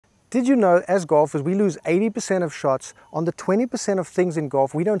Did you know, as golfers, we lose 80% of shots on the 20% of things in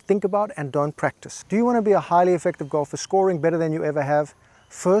golf we don't think about and don't practice? Do you want to be a highly effective golfer, scoring better than you ever have?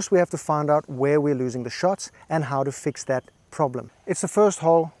 First, we have to find out where we're losing the shots and how to fix that problem. It's the first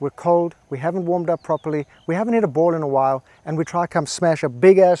hole, we're cold, we haven't warmed up properly, we haven't hit a ball in a while, and we try to come smash a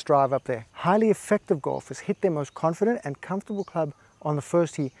big ass drive up there. Highly effective golfers hit their most confident and comfortable club on the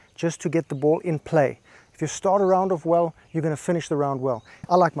first tee just to get the ball in play. If you start a round off well, you're going to finish the round well.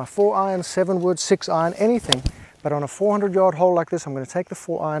 I like my 4-iron, 7-wood, 6-iron, anything, but on a 400-yard hole like this, I'm going to take the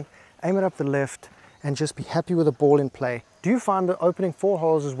 4-iron, aim it up the left, and just be happy with the ball in play. Do you find the opening 4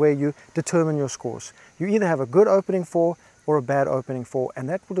 holes is where you determine your scores? You either have a good opening 4 or a bad opening 4, and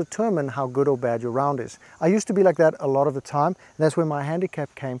that will determine how good or bad your round is. I used to be like that a lot of the time, and that's where my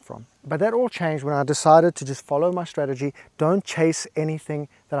handicap came from. But that all changed when I decided to just follow my strategy. Don't chase anything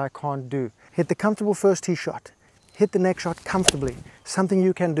that I can't do. Hit the comfortable first tee shot. Hit the next shot comfortably. Something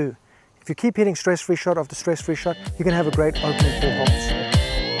you can do. If you keep hitting stress-free shot after stress-free shot, you can have a great opening 4 holes.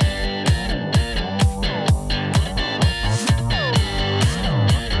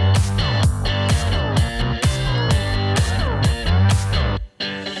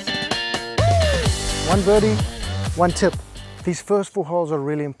 One birdie, one tip. These first 4 holes are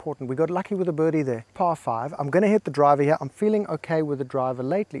really important. We got lucky with a birdie there. Par 5, I'm going to hit the driver here. I'm feeling okay with the driver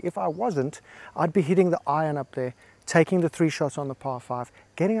lately. If I wasn't, I'd be hitting the iron up there, taking the 3 shots on the par 5,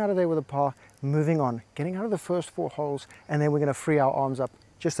 getting out of there with a par, moving on, getting out of the first 4 holes, and then we're going to free our arms up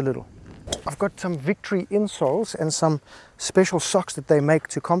just a little. I've got some VKTRY insoles and some special socks that they make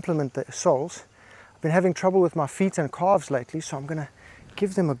to complement the soles. I've been having trouble with my feet and calves lately, so I'm going to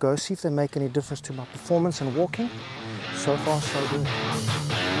give them a go, see if they make any difference to my performance and walking. So far, so good.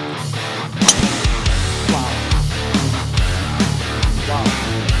 Wow. Wow.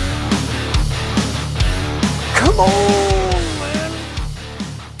 Come on, man!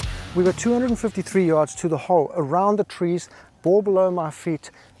 We got 253 yards to the hole, around the trees, ball below my feet.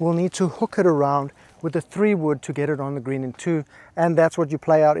 We'll need to hook it around with the 3-wood to get it on the green in 2, and that's what you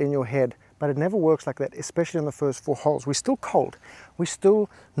play out in your head. But it never works like that, especially on the first 4 holes. We're still cold. We're still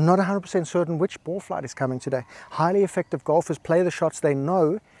not 100% certain which ball flight is coming today. Highly effective golfers play the shots they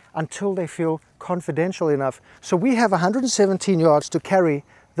know until they feel confidential enough. So we have 117 yards to carry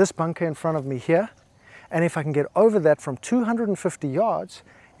this bunker in front of me here. And if I can get over that from 250 yards,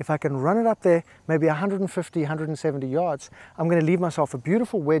 if I can run it up there, maybe 150, 170 yards, I'm going to leave myself a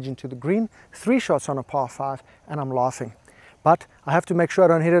beautiful wedge into the green, 3 shots on a par 5, and I'm laughing. But I have to make sure I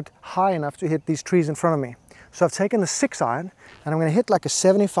don't hit it high enough to hit these trees in front of me. So I've taken the 6-iron and I'm going to hit like a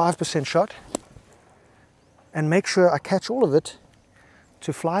 75% shot and make sure I catch all of it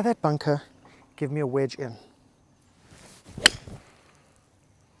to fly that bunker, give me a wedge in.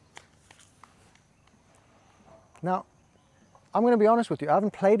 Now, I'm going to be honest with you, I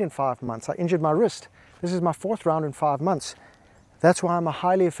haven't played in 5 months. I injured my wrist. This is my 4th round in 5 months. That's why I'm a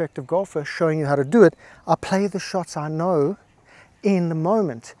highly effective golfer, showing you how to do it. I play the shots I know in the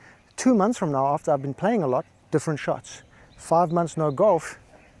moment. 2 months from now, after I've been playing a lot, different shots. 5 months no golf,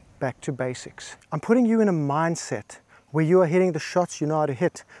 back to basics. I'm putting you in a mindset where you are hitting the shots you know how to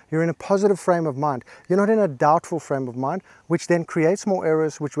hit. You're in a positive frame of mind. You're not in a doubtful frame of mind, which then creates more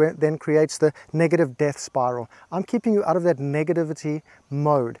errors, which then creates the negative death spiral. I'm keeping you out of that negativity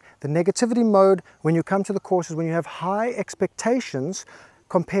mode. The negativity mode, when you come to the course, is when you have high expectations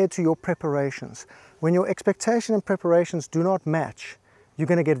compared to your preparations. When your expectation and preparations do not match, you're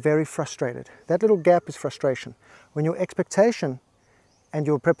going to get very frustrated. That little gap is frustration. When your expectation and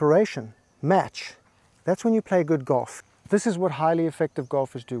your preparation match, that's when you play good golf. This is what highly effective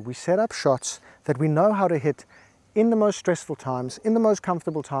golfers do. We set up shots that we know how to hit in the most stressful times, in the most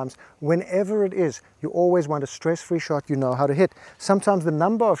comfortable times, whenever it is. You always want a stress-free shot you know how to hit. Sometimes the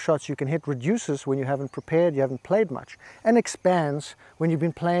number of shots you can hit reduces when you haven't prepared, you haven't played much, and expands when you've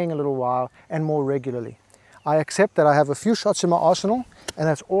been playing a little while and more regularly. I accept that I have a few shots in my arsenal, and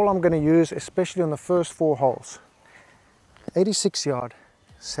that's all I'm going to use, especially on the first 4 holes. 86-yard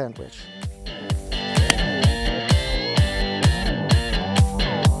sandwich.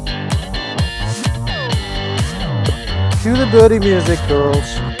 Cue the birdie music, girls.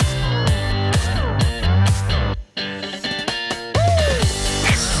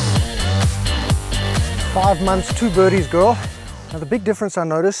 Yes. 5 months, 2 birdies, girl. Now the big difference I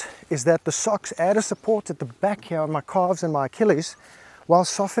notice is that the socks add a support at the back here on my calves and my Achilles, while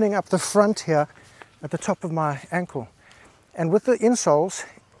softening up the front here at the top of my ankle. And with the insoles,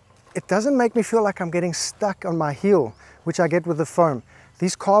 it doesn't make me feel like I'm getting stuck on my heel, which I get with the foam.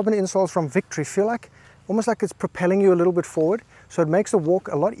 These carbon insoles from VKTRY feel like almost like it's propelling you a little bit forward, so it makes the walk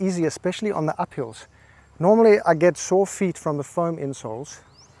a lot easier, especially on the uphills. Normally I get sore feet from the foam insoles,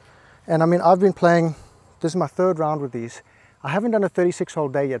 And I mean, I've been playing, this is my third round with these. I haven't done a 36-hole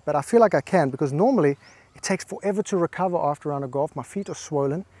day yet, but I feel like I can, because normally it takes forever to recover after a round of golf. My feet are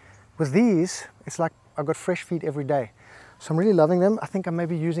swollen. With these, it's like I've got fresh feet every day. So I'm really loving them. I think I may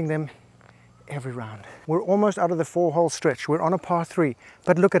be using them every round. We're almost out of the 4-hole stretch. We're on a par 3,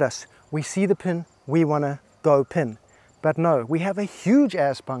 but look at us. We see the pin, we want to go pin. But no, we have a huge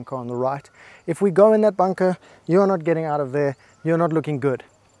ass bunker on the right. If we go in that bunker, you're not getting out of there, you're not looking good.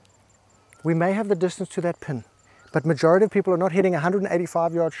 We may have the distance to that pin, but majority of people are not hitting a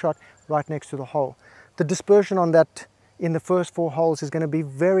 185-yard shot right next to the hole. The dispersion on that in the first 4 holes is going to be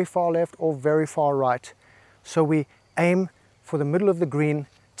very far left or very far right. So we aim for the middle of the green,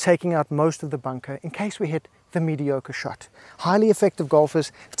 taking out most of the bunker in case we hit the mediocre shot. Highly effective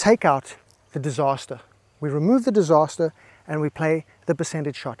golfers take out the disaster. We remove the disaster and we play the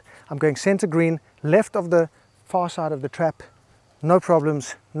percentage shot. I'm going center green, left of the far side of the trap. No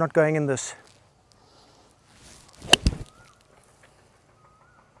problems, not going in this.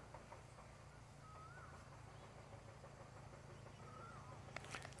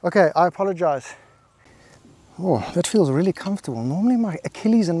 Okay, I apologize. Oh, that feels really comfortable. Normally my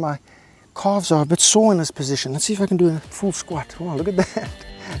Achilles and my calves are a bit sore in this position. Let's see if I can do a full squat. Oh, look at that.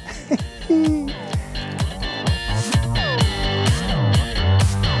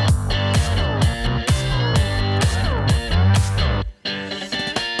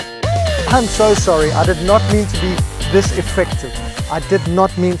 I'm so sorry. I did not mean to be this effective. I did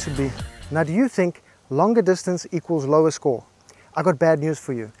not mean to be. Now, do you think longer distance equals lower score? I got bad news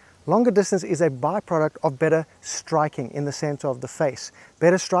for you. Longer distance is a byproduct of better striking in the center of the face.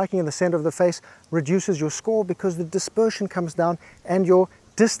 Better striking in the center of the face reduces your score because the dispersion comes down and your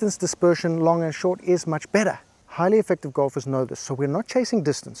distance dispersion, long and short, is much better. Highly effective golfers know this. So we're not chasing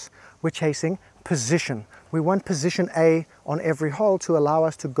distance, we're chasing position. We want position A on every hole to allow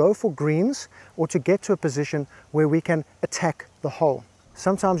us to go for greens or to get to a position where we can attack the hole.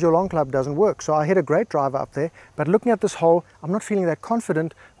 Sometimes your long club doesn't work, so I hit a great driver up there, but looking at this hole, I'm not feeling that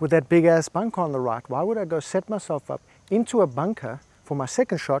confident with that big ass bunker on the right. Why would I go set myself up into a bunker for my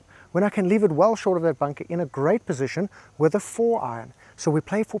second shot when I can leave it well short of that bunker in a great position with a 4-iron? So we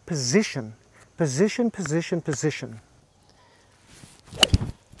play for position. Position, position, position.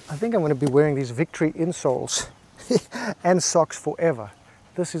 I think I'm going to be wearing these VKTRY insoles and socks forever.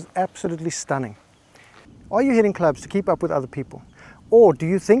 This is absolutely stunning. Are you hitting clubs to keep up with other people? Or do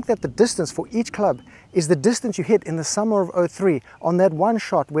you think that the distance for each club is the distance you hit in the summer of '03 on that one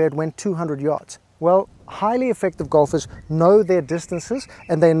shot where it went 200 yards? Well, highly effective golfers know their distances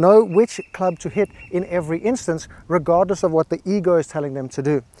and they know which club to hit in every instance, regardless of what the ego is telling them to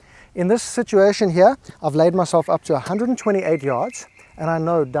do. In this situation here, I've laid myself up to 128 yards and I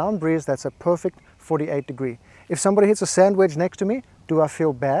know down breeze that's a perfect 48 degree. If somebody hits a sand wedge next to me, do I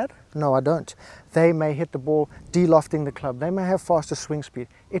feel bad? No, I don't. They may hit the ball de-lofting the club. They may have faster swing speed.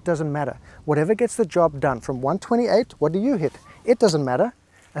 It doesn't matter. Whatever gets the job done from 128, what do you hit? It doesn't matter,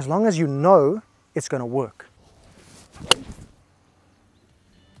 as long as you know it's going to work.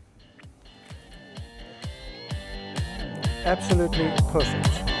 Absolutely perfect.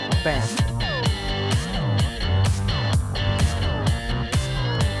 Bam.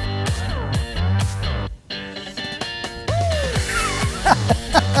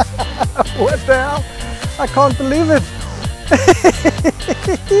 What the hell? I can't believe it.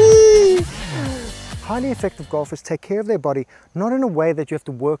 Highly effective golfers take care of their body, not in a way that you have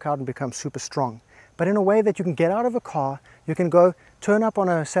to work out and become super strong, but in a way that you can get out of a car, you can go turn up on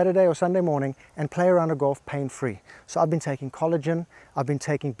a Saturday or Sunday morning and play around a golf pain-free. So I've been taking collagen, I've been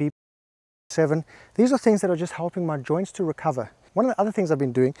taking B7. These are things that are just helping my joints to recover. One of the other things I've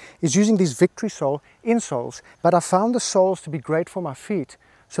been doing is using these VKTRY insoles, but I found the soles to be great for my feet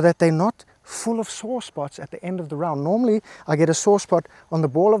so that they're not full of sore spots at the end of the round. Normally, I get a sore spot on the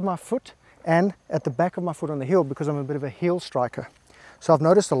ball of my foot and at the back of my foot on the heel because I'm a bit of a heel striker. So I've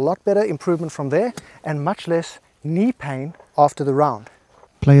noticed a lot better improvement from there and much less knee pain after the round.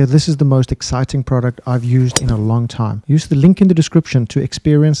 Player, this is the most exciting product I've used in a long time. Use the link in the description to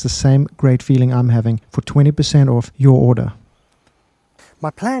experience the same great feeling I'm having for 20% off your order.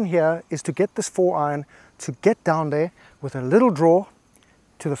 My plan here is to get this 4-iron to get down there with a little draw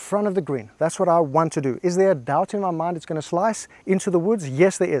to the front of the green. That's what I want to do. Is there a doubt in my mind it's going to slice into the woods?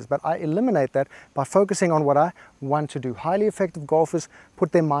 Yes, there is, but I eliminate that by focusing on what I want to do. Highly effective golfers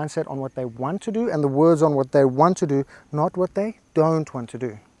put their mindset on what they want to do and the words on what they want to do, not what they don't want to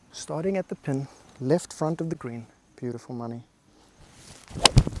do. Starting at the pin, left front of the green. Beautiful money.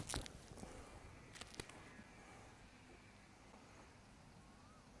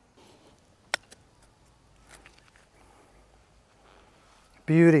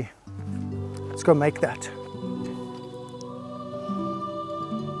 Beauty. Let's go make that.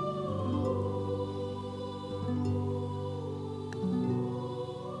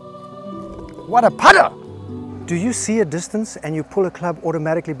 What a putter! Do you see a distance and you pull a club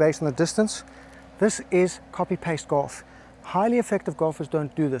automatically based on the distance? This is copy-paste golf. Highly effective golfers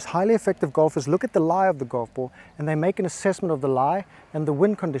don't do this. Highly effective golfers look at the lie of the golf ball and they make an assessment of the lie and the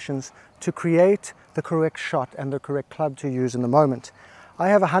wind conditions to create the correct shot and the correct club to use in the moment. I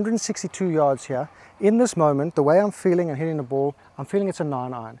have 162 yards here. In this moment, the way I'm feeling and hitting the ball, I'm feeling it's a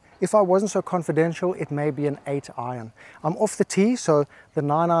 9 iron. If I wasn't so confidential, it may be an 8 iron. I'm off the tee, so the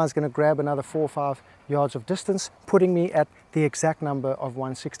 9 iron is going to grab another 4 or 5 yards of distance, putting me at the exact number of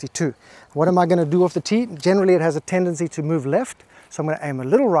 162. What am I going to do off the tee? Generally, it has a tendency to move left, so I'm going to aim a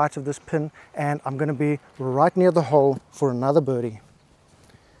little right of this pin, and I'm going to be right near the hole for another birdie.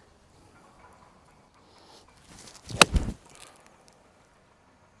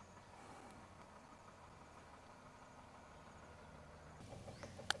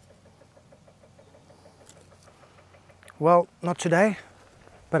 Well, not today,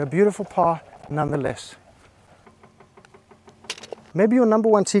 but a beautiful par nonetheless. Maybe your number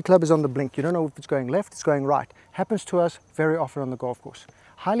 1 tee club is on the blink. You don't know if it's going left, it's going right. Happens to us very often on the golf course.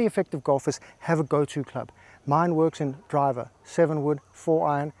 Highly effective golfers have a go-to club. Mine works in driver, 7 wood, 4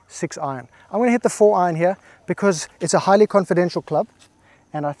 iron, 6 iron. I'm going to hit the 4 iron here because it's a highly confidential club,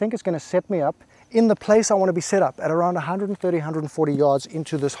 and I think it's going to set me up in the place I want to be set up at around 130, 140 yards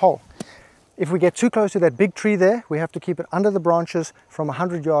into this hole. If we get too close to that big tree there, we have to keep it under the branches from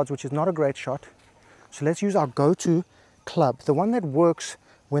 100 yards, which is not a great shot. So let's use our go-to club, the one that works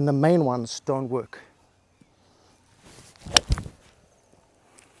when the main ones don't work.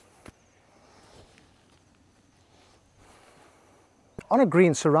 On a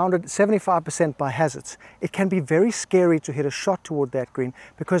green surrounded 75% by hazards, it can be very scary to hit a shot toward that green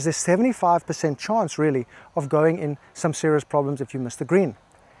because there's 75% chance really of going in some serious problems if you miss the green.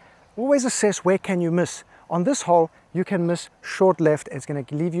 Always assess where can you miss. On this hole, you can miss short left and it's going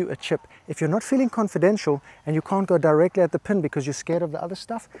to leave you a chip. If you're not feeling confidential and you can't go directly at the pin because you're scared of the other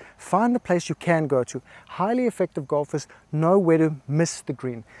stuff, find the place you can go to. Highly effective golfers know where to miss the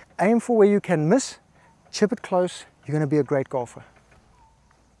green. Aim for where you can miss, chip it close, you're going to be a great golfer.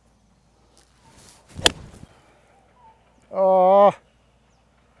 Oh!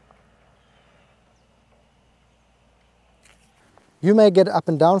 You may get up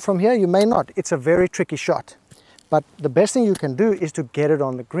and down from here, you may not. It's a very tricky shot. But the best thing you can do is to get it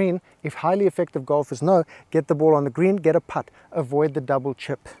on the green. If highly effective golfers know, get the ball on the green, get a putt. Avoid the double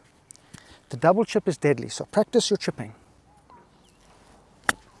chip. The double chip is deadly, so practice your chipping.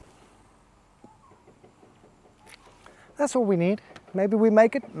 That's all we need. Maybe we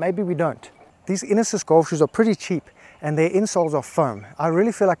make it, maybe we don't. These Insoles golf shoes are pretty cheap and their insoles are foam. I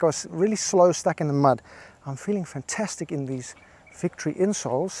really feel like I was really slow stuck in the mud. I'm feeling fantastic in these VKTRY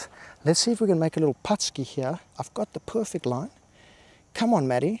insoles. Let's see if we can make a little putt-ski here. I've got the perfect line. Come on,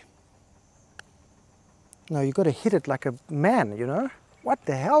 Maddie. No, you've got to hit it like a man, you know? What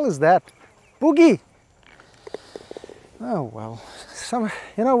the hell is that? Boogie! Oh, well.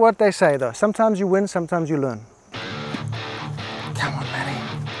 You know what they say, though. Sometimes you win, sometimes you learn. Come on, Maddie.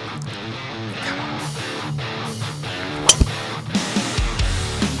 Come on.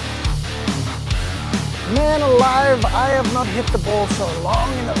 Man alive, I have not hit the ball so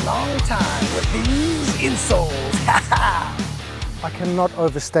long in a long time with these insoles. I cannot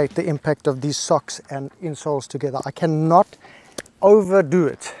overstate the impact of these socks and insoles together. I cannot overdo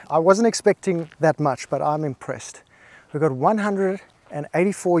it. I wasn't expecting that much, but I'm impressed. We've got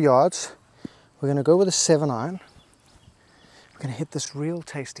 184 yards. We're going to go with a 7 iron. We're going to hit this real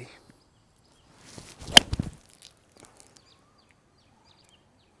tasty.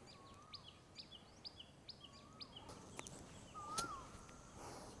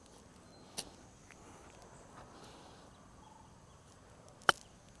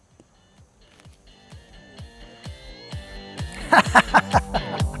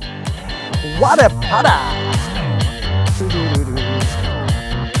 What a putter!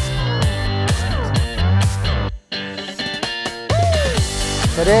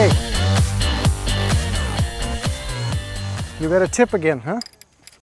 But hey, you got a tip again, huh?